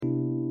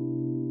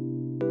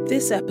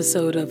This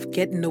episode of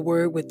Get in the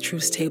Word with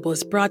Truth Table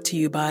is brought to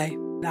you by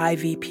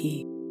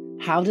IVP.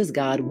 How does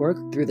God work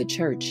through the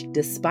church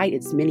despite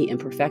its many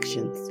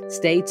imperfections?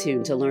 Stay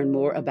tuned to learn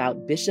more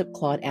about Bishop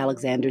Claude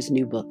Alexander's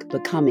new book,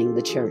 Becoming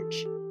the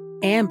Church.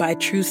 And by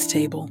Truth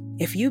Table.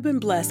 If you've been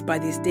blessed by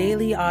these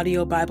daily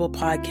audio Bible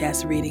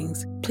podcast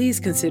readings, please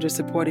consider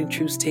supporting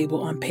Truth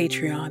Table on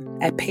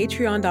Patreon at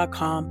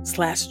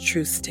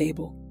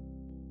patreon.com/truthstable.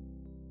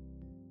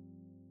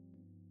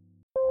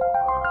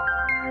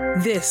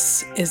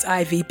 This is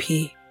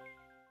IVP.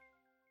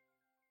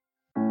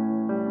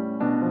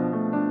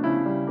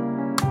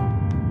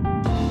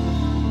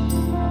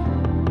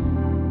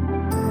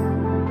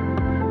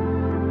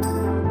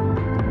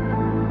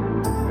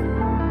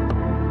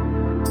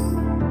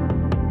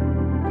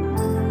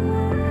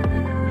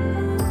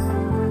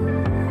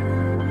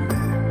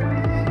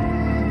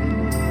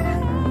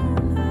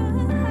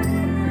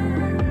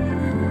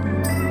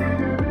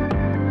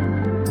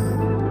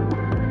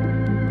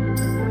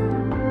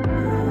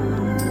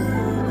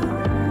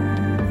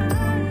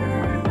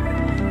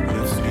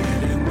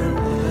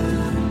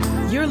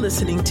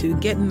 Listening to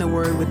Get in the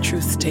Word with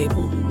Truth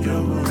Table.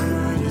 Your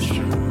word is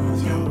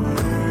truth, your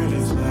word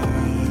is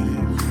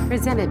life.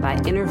 Presented by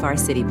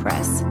InterVarsity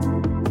Press.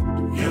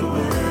 Your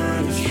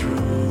word is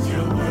truth,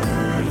 your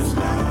word is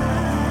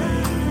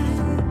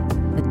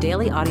life. A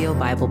daily audio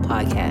Bible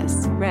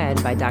podcast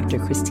read by Dr.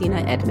 Christina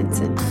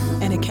Edmondson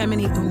and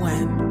Ekemini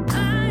Uwen.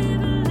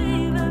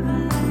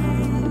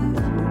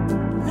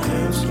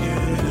 Let's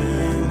get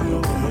in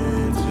the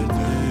word today.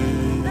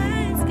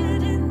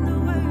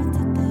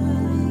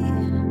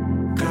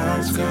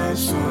 God's got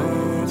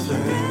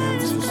something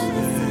to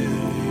say.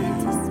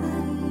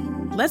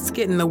 Let's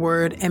get in the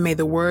Word, and may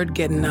the Word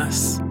get in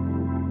us.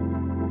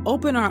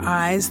 Open our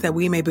eyes that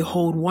we may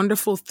behold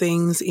wonderful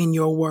things in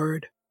your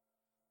Word.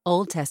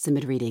 Old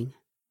Testament reading.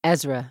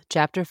 Ezra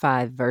chapter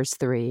 5, verse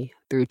 3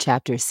 through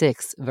chapter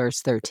 6,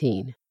 verse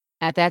 13.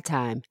 At that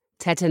time,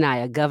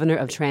 Tataniah, governor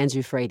of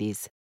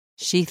Trans-Euphrates,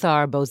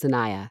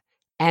 Shethar-Bozaniah,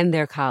 and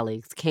their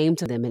colleagues came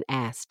to them and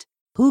asked,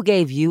 "Who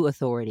gave you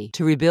authority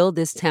to rebuild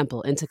this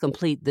temple and to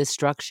complete this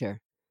structure?"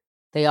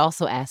 They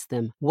also asked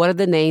them, "What are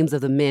the names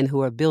of the men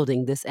who are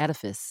building this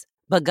edifice?"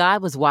 But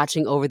God was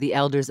watching over the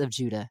elders of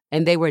Judah,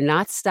 and they were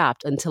not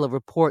stopped until a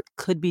report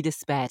could be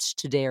dispatched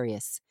to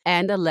Darius,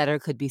 and a letter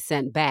could be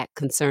sent back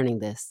concerning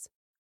this.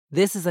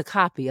 This is a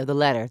copy of the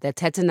letter that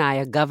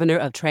Tataniah, governor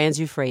of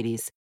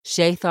Trans-Euphrates,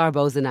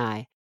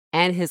 Shethar-Bozaniah,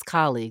 and his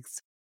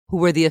colleagues, who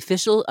were the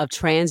official of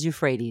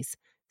Trans-Euphrates,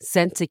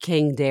 sent to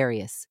King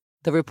Darius.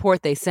 The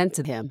report they sent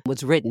to him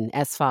was written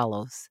as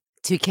follows.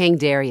 To King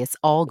Darius,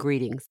 all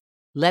greetings.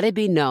 Let it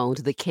be known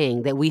to the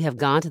king that we have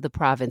gone to the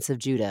province of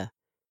Judah,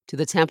 to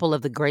the temple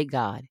of the great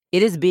God.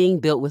 It is being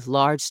built with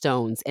large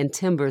stones, and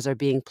timbers are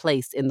being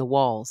placed in the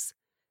walls.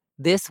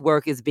 This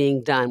work is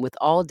being done with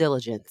all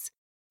diligence,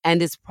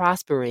 and is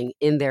prospering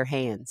in their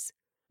hands.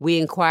 We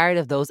inquired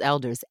of those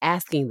elders,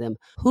 asking them,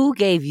 "Who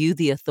gave you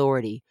the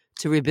authority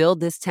to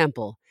rebuild this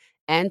temple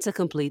and to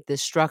complete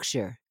this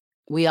structure?"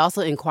 We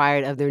also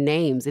inquired of their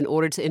names in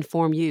order to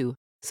inform you,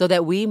 so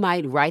that we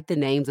might write the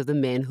names of the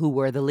men who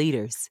were the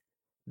leaders.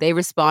 They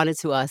responded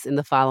to us in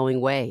the following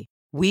way.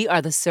 We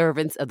are the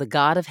servants of the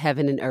God of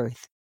heaven and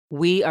earth.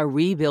 We are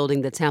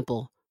rebuilding the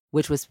temple,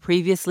 which was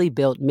previously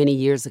built many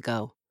years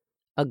ago.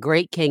 A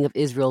great king of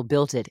Israel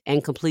built it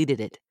and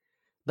completed it.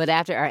 But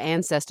after our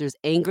ancestors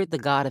angered the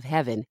God of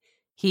heaven,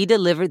 he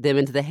delivered them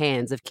into the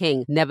hands of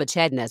King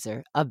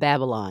Nebuchadnezzar of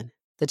Babylon,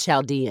 the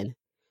Chaldean,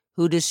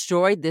 who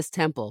destroyed this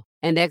temple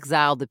and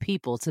exiled the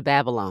people to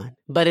Babylon.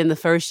 But in the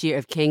first year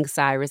of King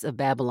Cyrus of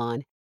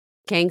Babylon,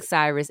 King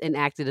Cyrus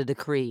enacted a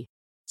decree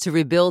to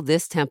rebuild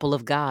this temple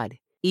of God,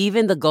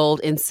 even the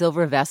gold and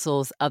silver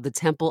vessels of the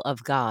temple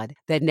of God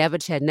that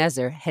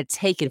Nebuchadnezzar had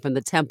taken from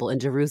the temple in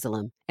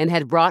Jerusalem and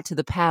had brought to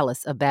the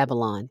palace of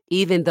Babylon.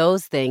 Even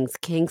those things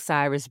King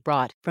Cyrus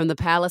brought from the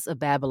palace of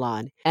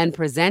Babylon and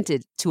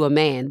presented to a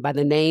man by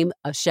the name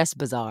of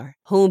Sheshbazzar,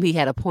 whom he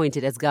had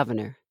appointed as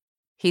governor.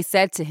 He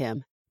said to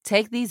him,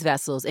 "Take these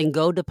vessels and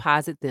go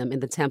deposit them in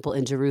the temple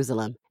in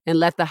Jerusalem, and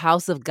let the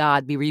house of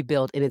God be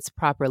rebuilt in its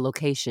proper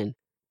location."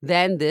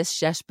 Then this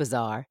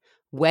Sheshbazzar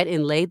went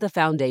and laid the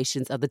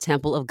foundations of the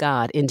temple of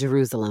God in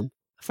Jerusalem.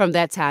 From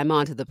that time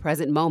on to the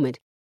present moment,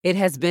 it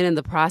has been in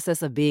the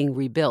process of being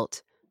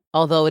rebuilt,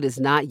 although it is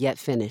not yet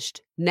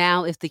finished.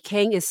 Now, if the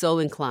king is so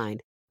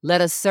inclined,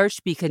 let a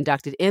search be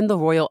conducted in the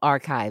royal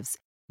archives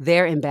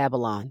there in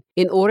Babylon,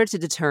 in order to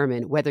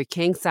determine whether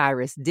King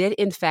Cyrus did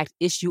in fact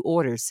issue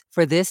orders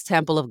for this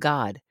temple of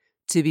God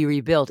to be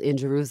rebuilt in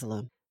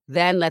Jerusalem.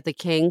 Then let the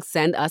king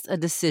send us a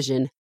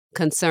decision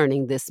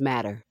concerning this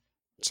matter.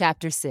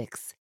 Chapter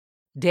 6.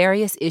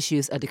 Darius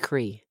issues a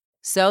decree.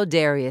 So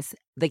Darius,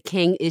 the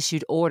king,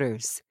 issued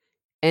orders,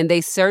 and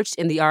they searched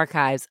in the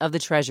archives of the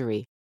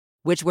treasury,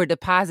 which were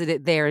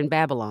deposited there in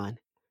Babylon.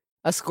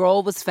 A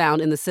scroll was found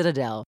in the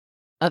citadel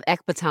of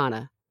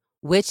Ecbatana,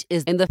 which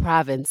is in the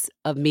province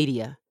of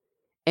Media,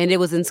 and it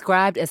was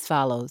inscribed as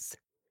follows.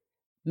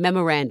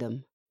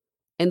 Memorandum.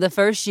 In the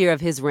first year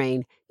of his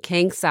reign,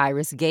 King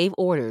Cyrus gave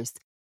orders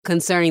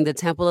concerning the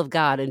temple of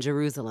God in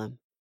Jerusalem.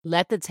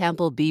 Let the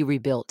temple be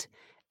rebuilt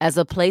as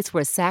a place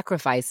where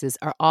sacrifices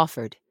are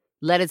offered.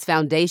 Let its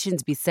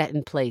foundations be set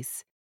in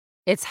place.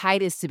 Its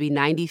height is to be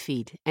 90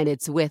 feet and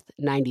its width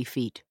 90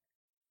 feet,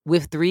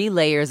 with 3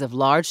 layers of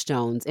large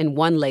stones and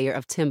 1 layer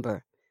of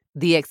timber.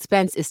 The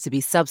expense is to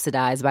be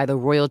subsidized by the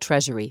royal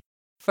treasury.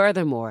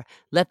 Furthermore,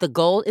 let the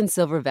gold and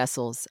silver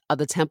vessels of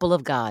the temple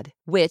of God,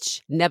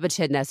 which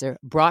Nebuchadnezzar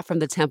brought from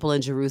the temple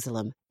in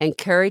Jerusalem and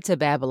carried to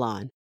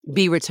Babylon,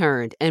 be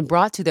returned and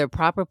brought to their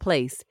proper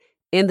place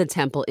in the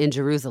temple in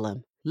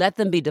Jerusalem. Let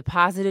them be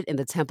deposited in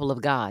the temple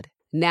of God.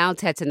 Now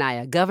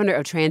Tataniah, governor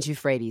of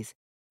Trans-Euphrates,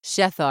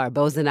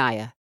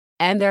 Shethar-Bozaniah,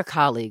 and their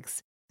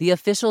colleagues, the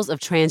officials of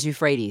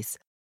Trans-Euphrates,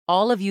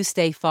 all of you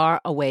stay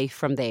far away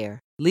from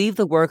there. Leave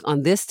the work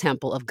on this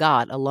temple of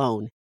God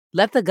alone.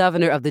 Let the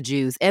governor of the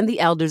Jews and the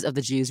elders of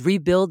the Jews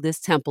rebuild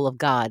this temple of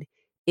God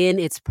in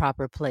its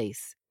proper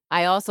place.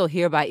 I also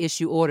hereby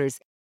issue orders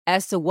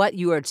as to what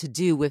you are to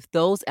do with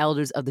those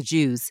elders of the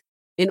Jews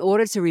in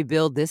order to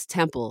rebuild this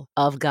temple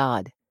of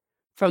God.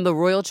 From the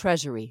royal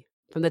treasury,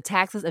 from the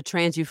taxes of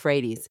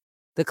Trans-Euphrates,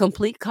 the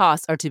complete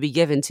costs are to be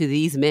given to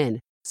these men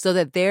so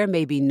that there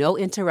may be no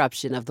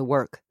interruption of the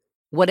work.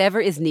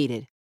 Whatever is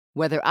needed,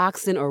 whether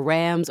oxen or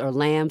rams or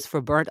lambs for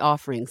burnt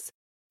offerings,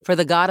 for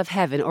the God of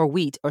heaven, or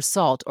wheat or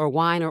salt or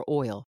wine or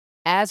oil,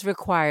 as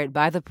required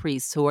by the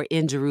priests who are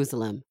in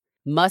Jerusalem,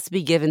 must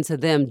be given to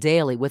them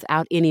daily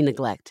without any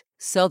neglect,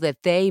 so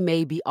that they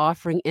may be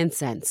offering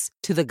incense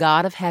to the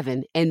God of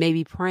heaven and may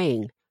be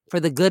praying for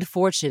the good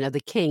fortune of the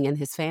king and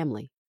his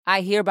family.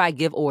 I hereby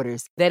give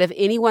orders that if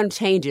anyone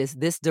changes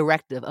this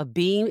directive, a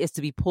beam is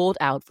to be pulled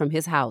out from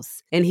his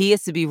house, and he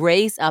is to be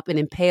raised up and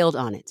impaled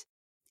on it,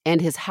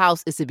 and his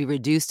house is to be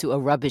reduced to a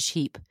rubbish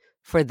heap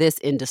for this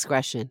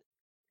indiscretion.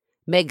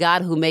 May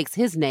God, who makes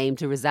his name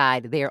to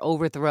reside there,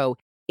 overthrow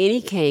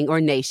any king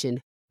or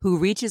nation who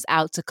reaches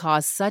out to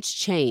cause such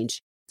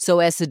change so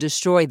as to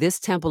destroy this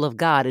temple of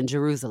God in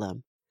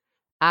Jerusalem.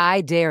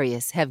 I,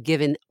 Darius, have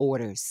given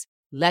orders.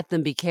 Let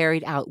them be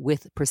carried out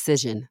with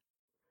precision.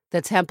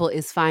 The temple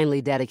is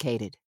finally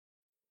dedicated.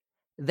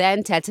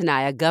 Then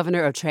Tataniah,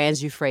 governor of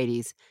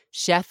Trans-Euphrates,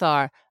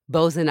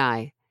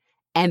 Shethar-Bozaniah,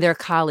 and their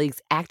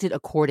colleagues acted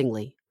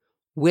accordingly,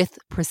 with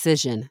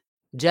precision,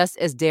 just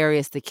as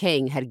Darius the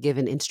king had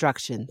given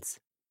instructions.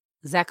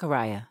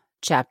 Zechariah,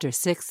 chapter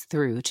 6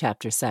 through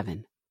chapter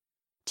 7.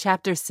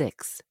 Chapter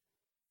 6.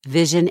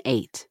 Vision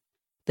 8.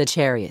 The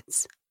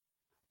chariots.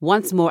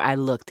 Once more I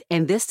looked,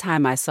 and this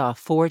time I saw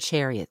 4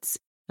 chariots,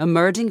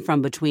 emerging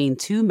from between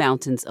 2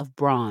 mountains of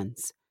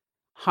bronze.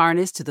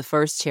 Harnessed to the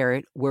first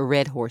chariot were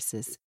red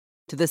horses,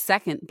 to the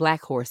second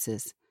black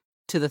horses,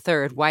 to the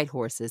third white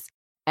horses,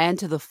 and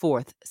to the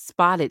fourth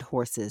spotted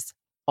horses,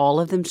 all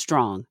of them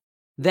strong.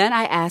 Then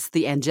I asked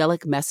the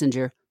angelic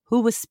messenger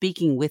who was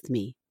speaking with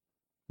me,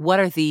 "What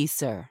are these,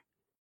 sir?"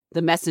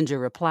 The messenger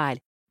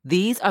replied,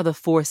 "These are the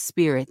 4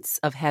 spirits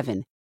of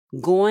heaven,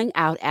 going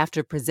out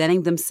after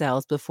presenting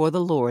themselves before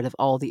the Lord of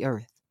all the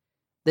earth.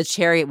 The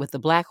chariot with the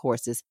black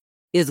horses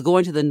is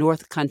going to the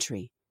north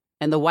country,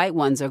 and the white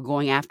ones are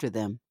going after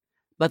them,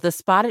 but the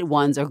spotted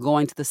ones are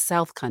going to the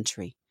south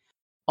country.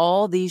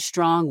 All these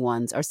strong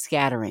ones are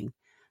scattering.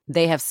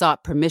 They have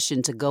sought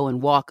permission to go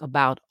and walk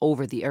about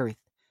over the earth.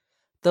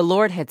 The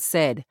Lord had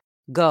said,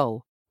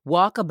 'Go,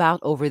 walk about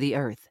over the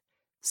earth.'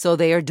 So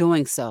they are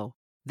doing so."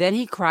 Then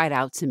he cried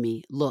out to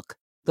me, "Look,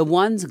 the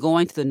ones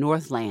going to the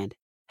Northland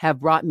have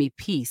brought me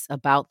peace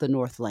about the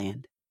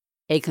Northland."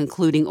 A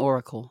concluding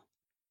oracle.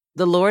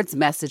 The Lord's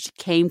message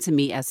came to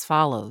me as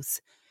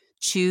follows: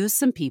 "Choose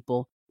some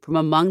people from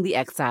among the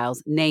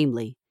exiles,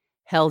 namely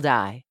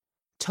Heldai,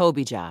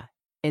 Tobijah,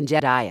 and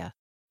Jediah,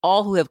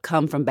 all who have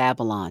come from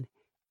Babylon.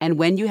 And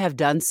when you have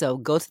done so,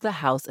 go to the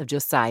house of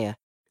Josiah,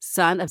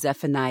 son of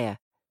Zephaniah.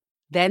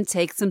 Then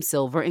take some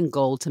silver and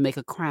gold to make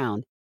a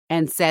crown,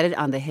 and set it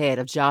on the head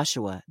of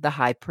Joshua, the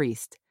high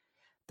priest,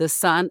 the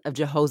son of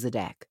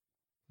Jehozadak.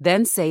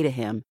 Then say to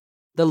him,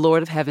 'The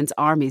Lord of heaven's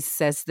armies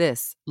says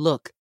this: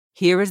 Look,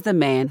 here is the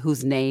man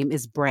whose name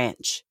is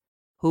Branch,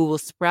 who will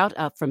sprout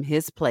up from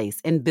his place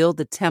and build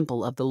the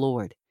temple of the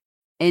Lord.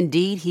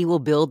 Indeed, he will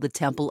build the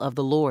temple of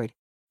the Lord,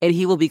 and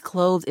he will be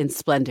clothed in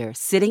splendor,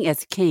 sitting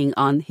as king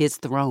on his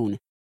throne.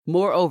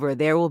 Moreover,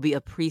 there will be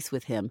a priest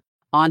with him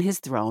on his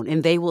throne,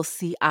 and they will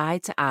see eye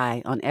to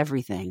eye on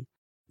everything.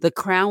 The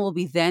crown will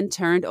be then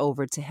turned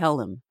over to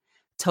Helem,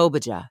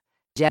 Tobijah,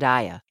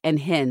 Jediah, and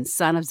Hen,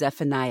 son of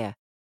Zephaniah,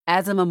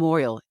 as a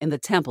memorial in the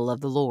temple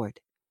of the Lord.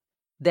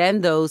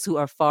 Then those who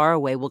are far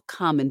away will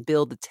come and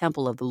build the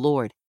temple of the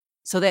Lord,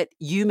 so that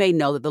you may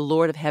know that the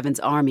Lord of heaven's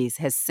armies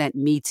has sent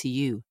me to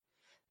you.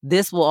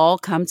 This will all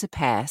come to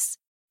pass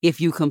if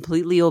you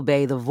completely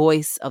obey the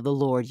voice of the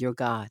Lord your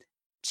God."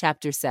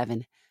 Chapter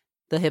 7.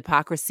 The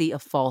hypocrisy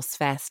of false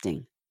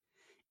fasting.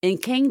 In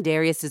King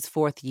Darius's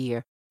 4th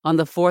year, on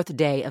the 4th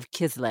day of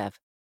Kislev,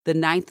 the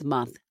 9th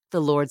month,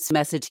 the Lord's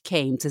message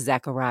came to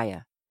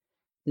Zechariah.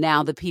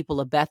 Now the people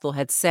of Bethel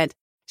had sent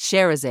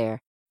Sherezer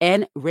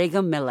and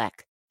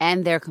Regem-melech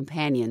and their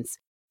companions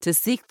to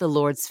seek the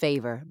Lord's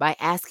favor by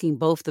asking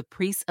both the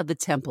priests of the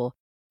temple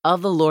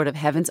of the Lord of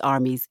heaven's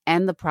armies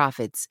and the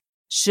prophets,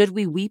 should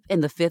we weep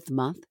in the 5th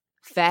month,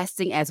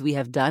 fasting as we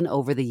have done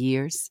over the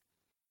years?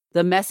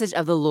 The message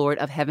of the Lord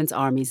of heaven's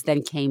armies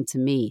then came to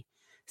me.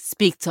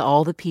 Speak to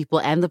all the people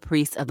and the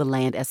priests of the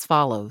land as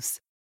follows.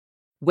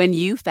 When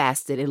you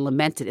fasted and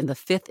lamented in the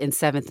 5th and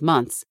 7th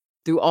months,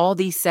 through all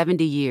these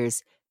 70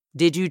 years,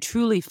 did you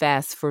truly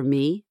fast for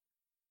me?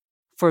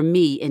 For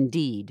me,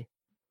 indeed.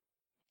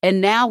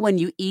 And now when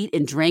you eat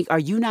and drink, are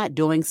you not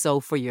doing so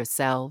for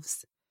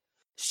yourselves?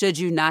 Should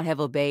you not have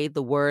obeyed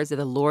the words that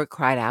the Lord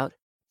cried out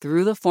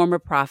through the former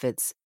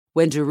prophets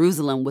when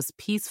Jerusalem was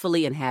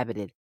peacefully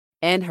inhabited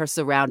and her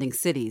surrounding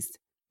cities,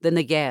 the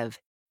Negev,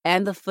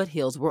 and the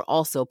foothills were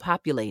also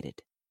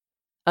populated?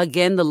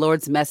 Again, the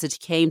Lord's message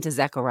came to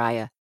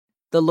Zechariah.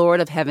 The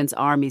Lord of heaven's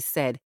armies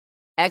said,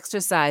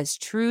 exercise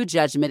true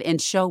judgment and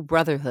show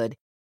brotherhood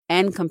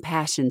and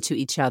compassion to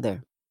each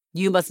other.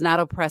 You must not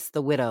oppress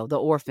the widow, the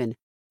orphan,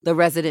 the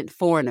resident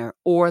foreigner,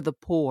 or the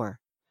poor,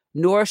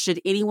 nor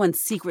should anyone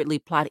secretly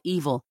plot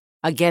evil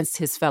against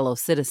his fellow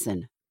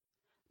citizen.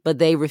 But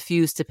they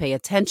refused to pay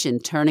attention,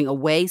 turning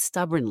away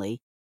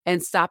stubbornly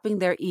and stopping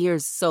their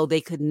ears so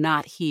they could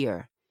not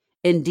hear.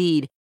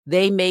 Indeed,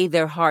 they made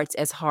their hearts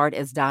as hard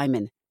as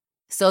diamond,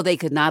 so they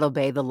could not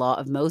obey the law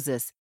of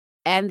Moses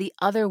and the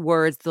other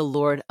words the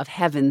Lord of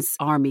heaven's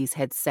armies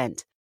had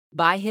sent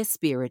by his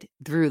Spirit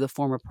through the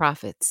former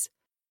prophets.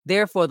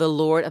 Therefore the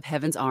Lord of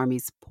heaven's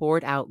armies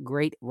poured out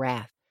great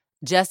wrath,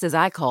 just as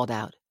I called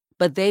out.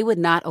 But they would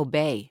not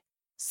obey,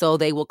 so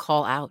they will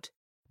call out,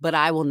 but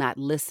I will not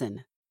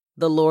listen.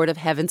 The Lord of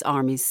heaven's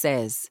armies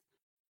says,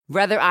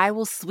 rather I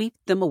will sweep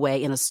them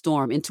away in a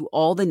storm into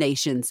all the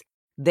nations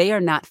they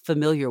are not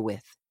familiar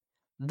with.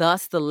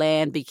 Thus the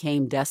land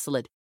became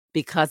desolate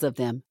because of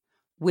them,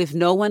 with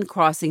no one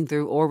crossing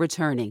through or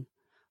returning,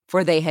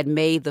 for they had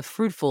made the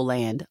fruitful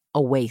land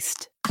a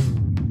waste.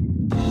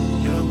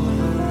 Your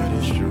word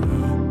is true.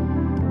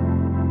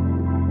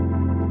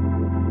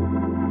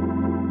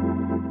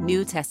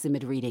 New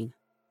Testament reading,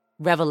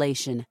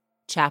 Revelation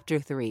chapter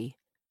 3,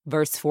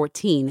 verse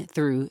 14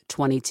 through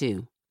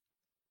 22.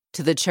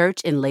 To the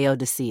church in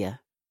Laodicea.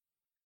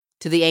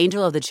 To the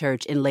angel of the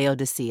church in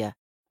Laodicea,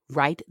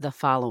 write the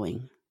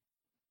following.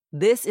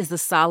 This is the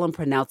solemn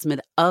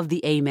pronouncement of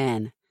the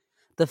Amen,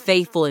 the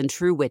faithful and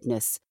true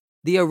witness,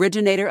 the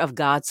originator of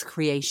God's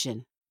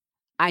creation.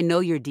 I know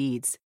your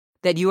deeds,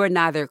 that you are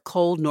neither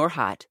cold nor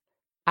hot.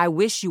 I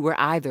wish you were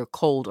either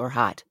cold or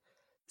hot.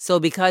 So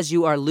because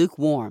you are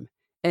lukewarm,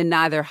 and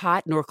neither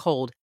hot nor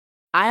cold,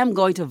 I am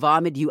going to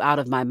vomit you out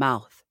of my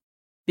mouth.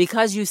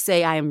 Because you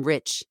say I am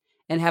rich,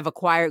 and have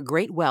acquired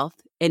great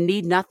wealth, and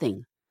need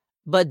nothing,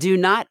 but do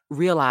not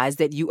realize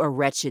that you are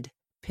wretched,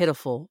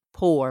 pitiful,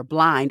 poor,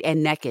 blind,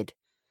 and naked.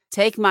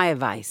 Take my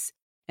advice,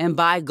 and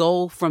buy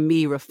gold from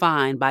me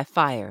refined by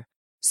fire,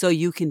 so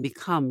you can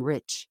become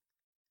rich.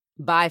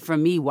 Buy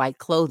from me white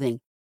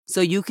clothing, so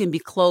you can be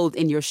clothed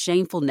in your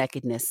shameful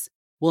nakedness,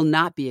 will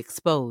not be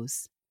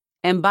exposed.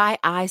 And buy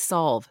eye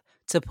salve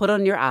to put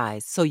on your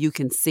eyes, so you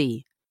can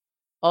see.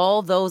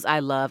 All those I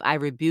love I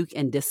rebuke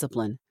and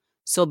discipline,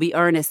 so be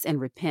earnest and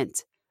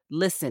repent.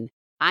 Listen,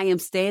 I am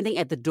standing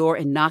at the door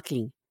and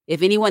knocking.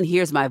 If anyone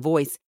hears my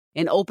voice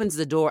and opens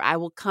the door, I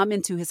will come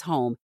into his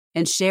home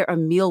and share a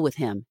meal with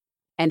him,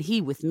 and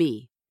he with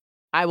me.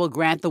 I will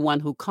grant the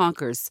one who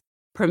conquers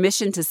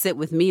permission to sit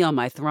with me on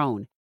my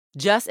throne,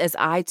 just as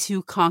I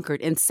too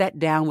conquered and sat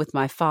down with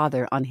my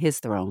Father on his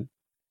throne.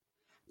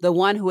 The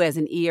one who has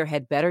an ear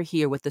had better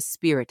hear what the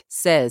Spirit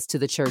says to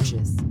the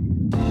churches.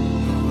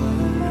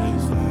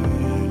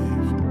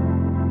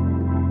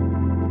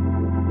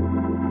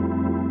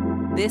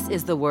 This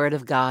is the word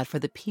of God for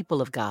the people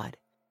of God.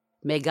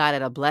 May God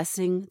add a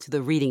blessing to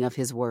the reading of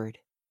his word.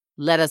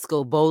 Let us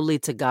go boldly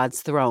to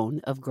God's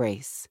throne of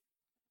grace.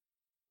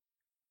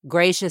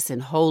 Gracious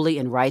and holy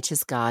and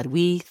righteous God,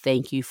 we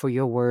thank you for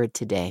your word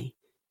today.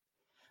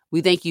 We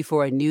thank you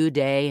for a new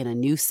day and a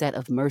new set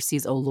of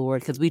mercies, O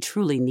Lord, because we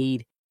truly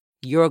need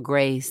your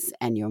grace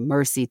and your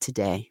mercy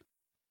today.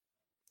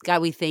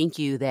 God, we thank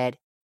you that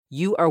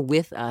you are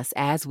with us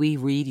as we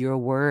read your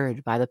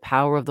word by the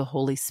power of the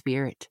Holy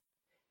Spirit.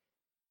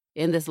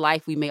 In this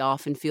life, we may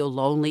often feel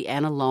lonely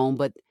and alone,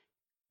 but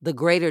the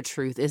greater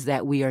truth is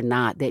that we are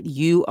not, that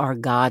you are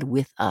God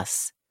with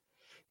us.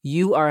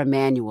 You are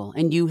Emmanuel,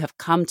 and you have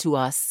come to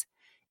us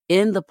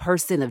in the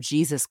person of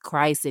Jesus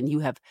Christ, and you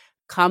have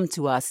come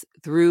to us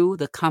through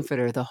the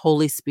Comforter, the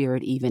Holy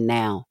Spirit, even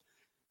now.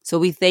 So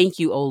we thank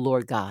you, O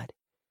Lord God.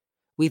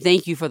 We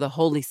thank you for the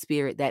Holy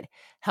Spirit that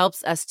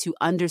helps us to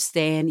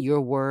understand your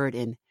word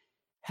and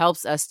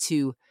helps us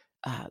to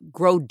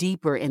grow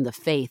deeper in the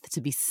faith,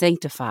 to be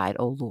sanctified,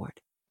 O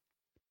Lord.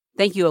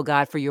 Thank you, O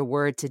God, for your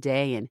word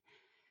today. And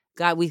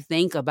God, we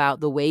think about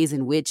the ways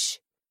in which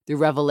through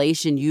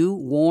Revelation you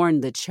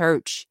warn the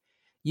church.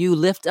 You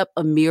lift up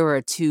a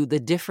mirror to the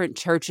different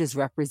churches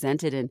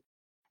represented. And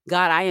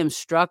God, I am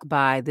struck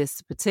by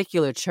this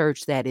particular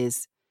church that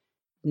is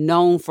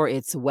known for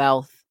its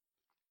wealth,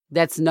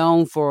 that's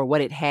known for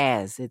what it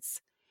has,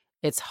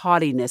 its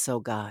haughtiness, oh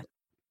God.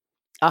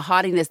 A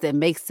haughtiness that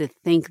makes it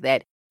think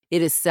that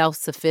It is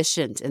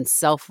self-sufficient and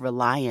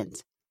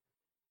self-reliant.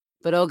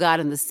 But, oh God,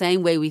 in the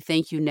same way, we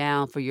thank you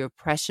now for your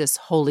precious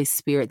Holy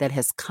Spirit that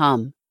has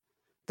come,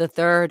 the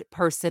third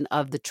person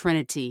of the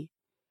Trinity.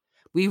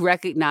 We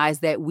recognize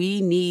that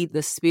we need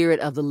the Spirit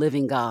of the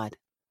living God,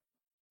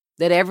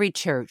 that every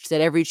church,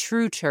 that every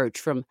true church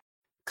from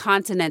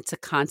continent to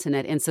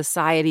continent and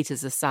society to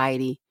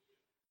society,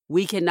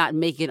 we cannot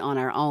make it on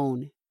our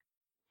own.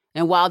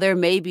 And while there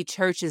may be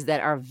churches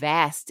that are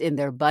vast in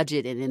their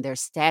budget and in their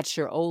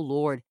stature, oh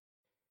Lord,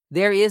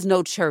 there is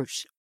no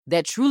church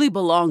that truly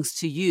belongs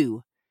to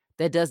you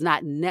that does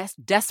not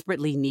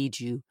desperately need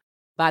you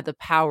by the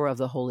power of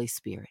the Holy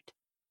Spirit.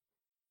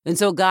 And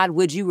so, God,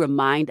 would you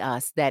remind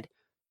us that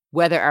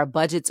whether our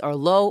budgets are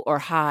low or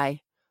high,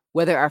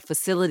 whether our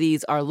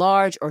facilities are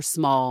large or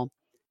small,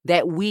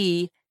 that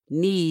we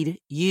need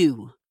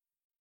you,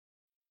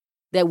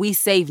 that we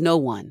save no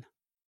one,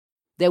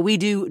 that we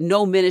do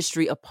no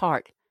ministry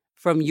apart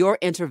from your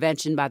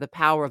intervention by the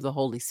power of the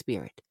Holy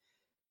Spirit.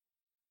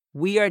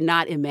 We are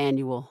not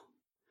Emmanuel.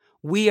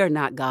 We are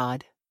not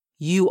God.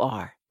 You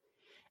are.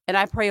 And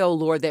I pray, oh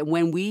Lord, that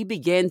when we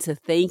begin to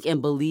think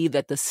and believe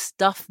that the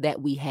stuff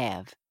that we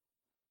have,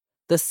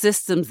 the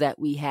systems that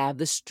we have,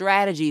 the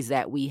strategies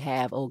that we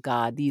have, oh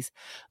God, these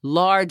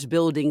large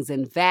buildings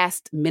and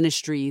vast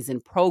ministries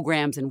and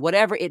programs and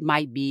whatever it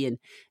might be in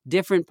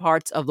different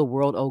parts of the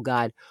world, oh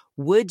God,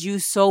 would you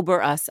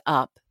sober us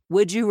up?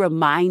 Would you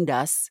remind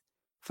us,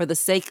 for the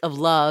sake of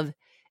love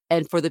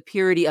and for the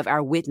purity of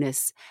our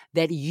witness,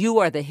 that you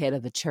are the head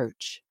of the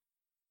church,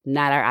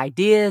 not our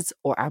ideas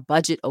or our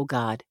budget, oh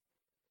God.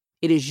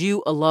 It is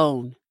you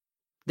alone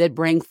that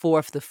bring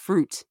forth the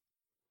fruit.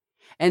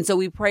 And so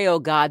we pray, oh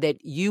God,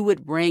 that you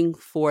would bring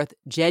forth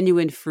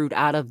genuine fruit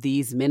out of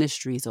these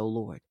ministries, oh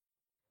Lord.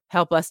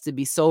 Help us to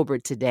be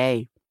sobered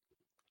today.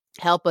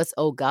 Help us,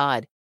 oh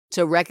God,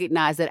 to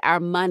recognize that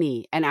our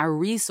money and our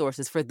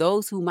resources, for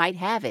those who might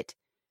have it,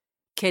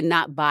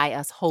 cannot buy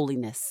us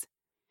holiness.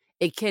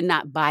 It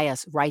cannot buy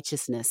us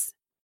righteousness.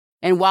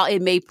 And while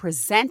it may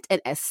present an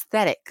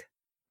aesthetic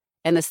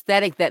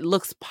that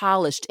looks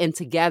polished and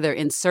together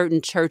in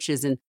certain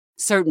churches and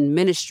certain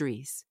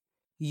ministries,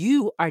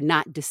 you are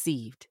not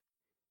deceived.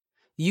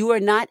 You are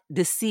not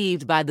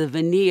deceived by the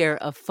veneer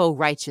of faux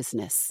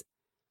righteousness.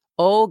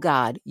 Oh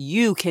God,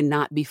 you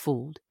cannot be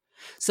fooled.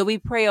 So we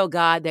pray, oh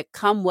God, that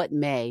come what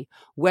may,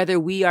 whether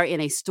we are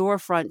in a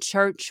storefront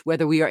church,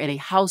 whether we are in a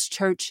house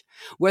church,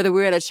 whether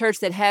we're in a church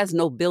that has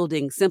no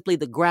building, simply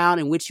the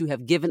ground in which you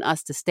have given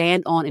us to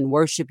stand on and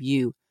worship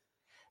you,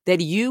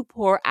 that you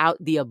pour out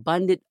the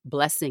abundant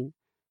blessing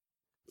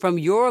from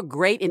your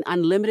great and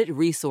unlimited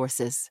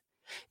resources.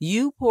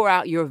 You pour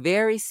out your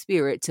very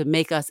Spirit to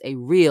make us a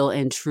real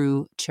and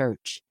true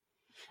church.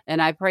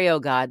 And I pray, oh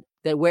God,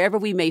 that wherever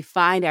we may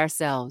find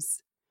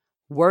ourselves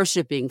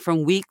worshiping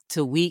from week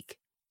to week,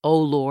 oh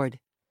Lord,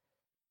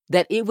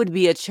 that it would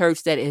be a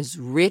church that is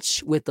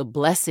rich with the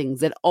blessings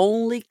that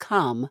only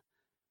come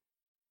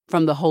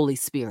from the Holy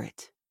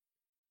Spirit.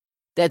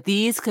 That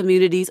these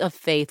communities of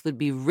faith would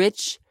be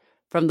rich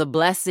from the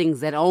blessings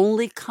that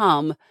only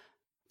come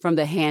from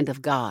the hand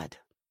of God.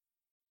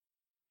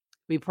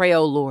 We pray,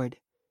 oh Lord,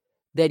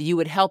 that you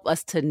would help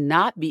us to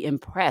not be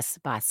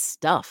impressed by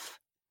stuff.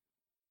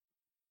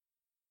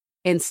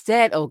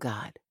 Instead, oh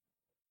God,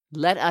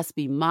 let us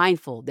be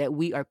mindful that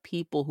we are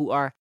people who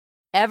are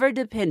ever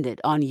dependent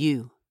on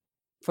you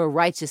for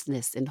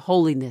righteousness and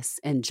holiness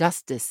and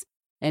justice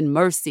and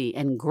mercy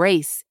and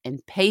grace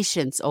and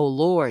patience, O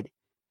Lord.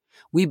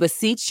 We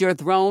beseech your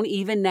throne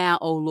even now,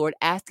 O Lord,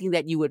 asking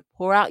that you would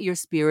pour out your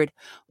Spirit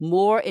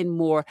more and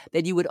more,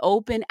 that you would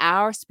open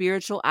our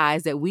spiritual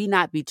eyes, that we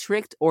not be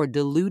tricked or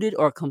deluded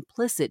or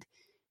complicit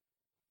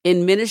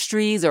in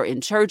ministries or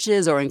in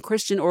churches or in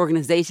Christian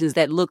organizations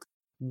that look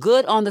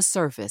good on the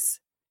surface,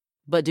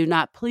 but do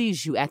not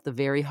please you at the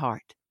very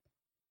heart.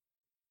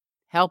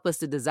 Help us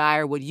to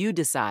desire what you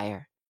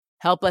desire.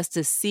 Help us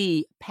to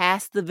see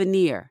past the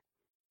veneer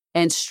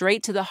and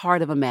straight to the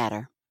heart of a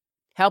matter.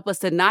 Help us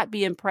to not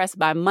be impressed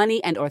by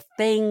money and or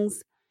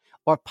things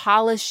or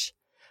polish,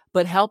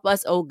 but help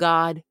us, O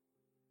God,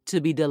 to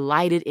be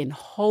delighted in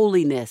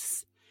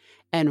holiness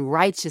and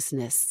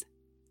righteousness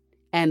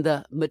and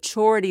the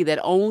maturity that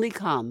only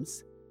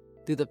comes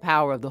through the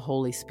power of the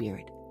Holy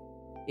Spirit.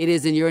 It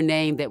is in your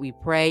name that we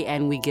pray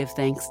and we give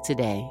thanks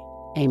today.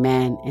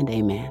 Amen and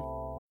amen.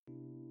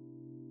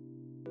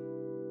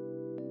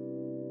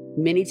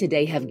 Many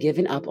today have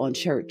given up on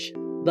church,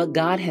 but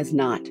God has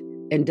not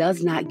and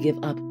does not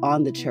give up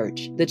on the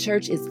church. The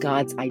church is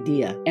God's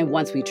idea, and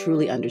once we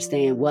truly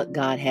understand what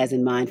God has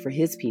in mind for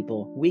his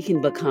people, we can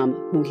become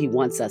who he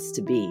wants us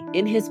to be.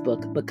 In his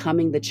book,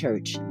 Becoming the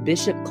Church,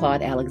 Bishop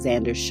Claude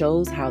Alexander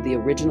shows how the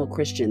original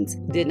Christians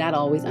did not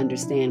always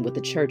understand what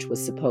the church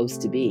was supposed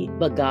to be,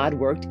 but God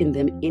worked in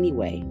them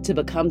anyway to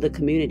become the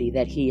community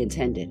that he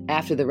intended.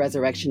 After the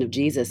resurrection of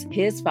Jesus,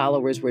 his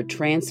followers were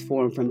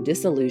transformed from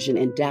disillusion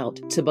and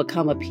doubt to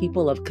become a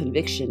people of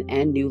conviction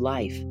and new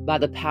life. By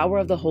the power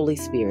of the Holy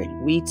Spirit,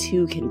 we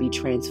too can be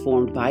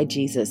transformed by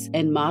Jesus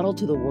and model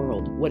to the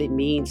world what it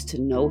means to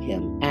know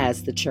Him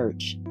as the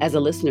church. As a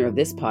listener of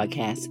this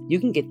podcast, you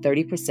can get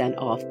 30%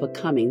 off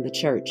Becoming the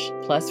Church,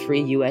 plus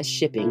free U.S.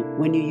 shipping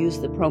when you use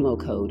the promo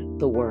code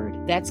The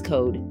Word. That's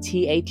code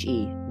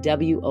THEWORD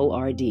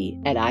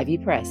at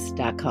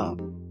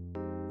ivypress.com.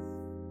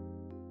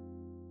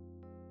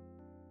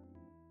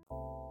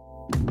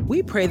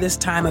 We pray this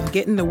time of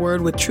Getting the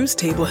Word with Truth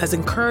Table has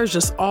encouraged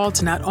us all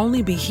to not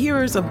only be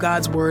hearers of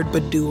God's Word,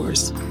 but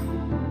doers.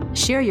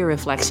 Share your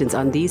reflections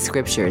on these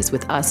scriptures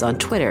with us on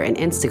Twitter and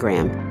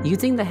Instagram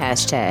using the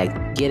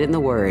hashtag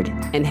 #GetInTheWord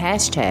and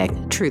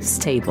hashtag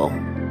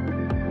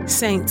 #TruthsTable.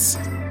 Saints,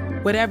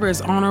 whatever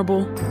is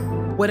honorable,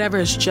 whatever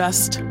is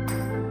just,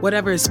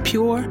 whatever is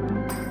pure,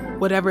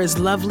 whatever is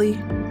lovely,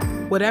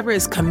 whatever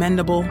is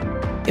commendable,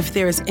 if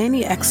there is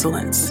any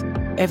excellence,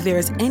 if there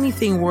is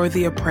anything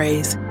worthy of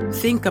praise,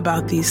 think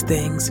about these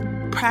things,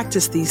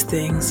 practice these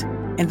things,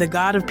 and the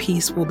God of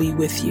peace will be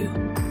with you.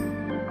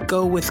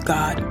 Go with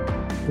God.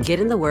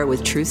 Get in the Word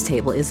with Truth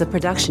Table is a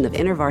production of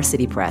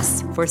InterVarsity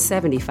Press. For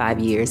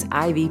 75 years,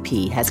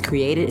 IVP has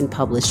created and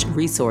published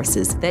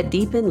resources that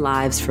deepen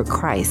lives for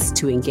Christ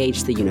to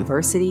engage the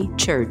university,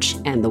 church,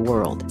 and the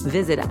world.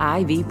 Visit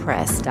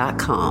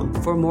ivpress.com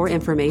for more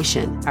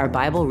information. Our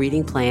Bible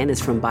reading plan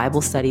is from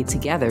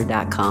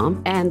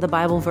BibleStudyTogether.com, and the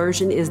Bible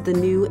version is the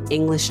New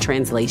English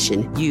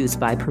translation used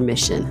by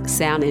permission.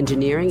 Sound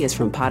engineering is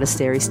from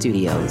Podastery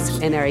Studios,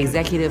 and our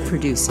executive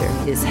producer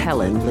is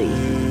Helen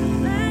Lee.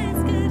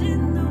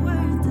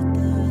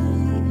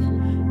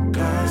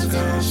 God's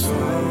got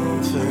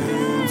something